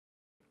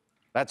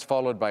That's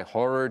followed by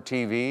horror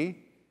TV.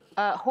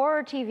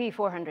 Horror TV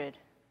 400.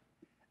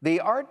 The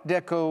Art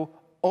Deco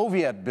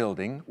Oviatt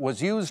building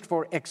was used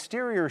for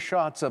exterior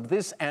shots of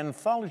this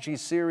anthology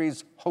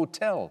series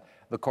Hotel,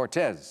 the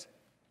Cortez.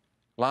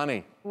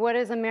 Lonnie. What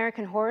is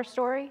American Horror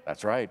Story?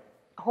 That's right.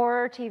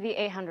 Horror TV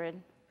 800.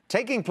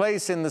 Taking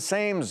place in the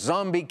same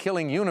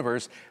zombie-killing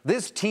universe,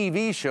 this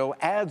TV show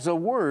adds a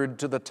word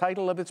to the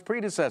title of its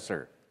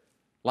predecessor.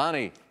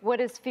 Lonnie. What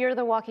is Fear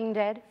the Walking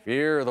Dead?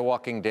 Fear the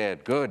Walking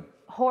Dead. Good.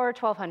 Horror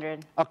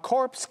 1200. A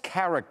corpse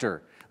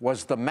character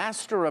was the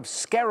master of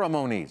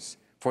ceremonies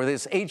for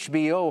this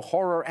HBO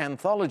horror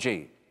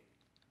anthology.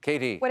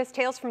 Katie. What is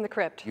Tales from the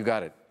Crypt? You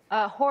got it.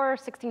 Horror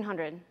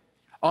 1600.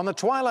 On the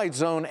Twilight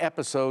Zone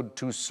episode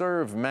To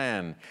Serve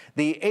Man,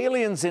 the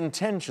alien's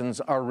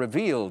intentions are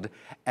revealed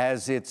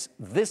as it's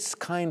this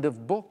kind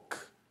of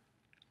book.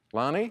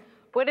 Lonnie?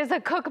 What is a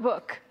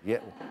cookbook? Yeah.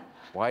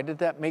 Why did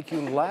that make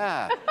you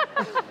laugh?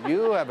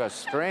 You have a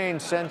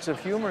strange sense of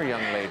humor,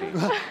 young lady.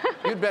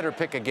 You'd better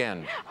pick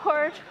again.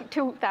 Horror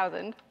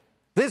 2000.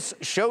 This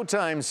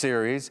Showtime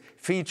series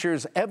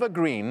features Eva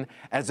Green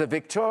as a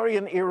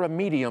Victorian-era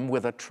medium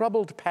with a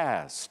troubled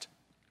past.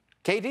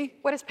 Katie?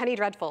 What is Penny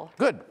Dreadful?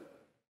 Good.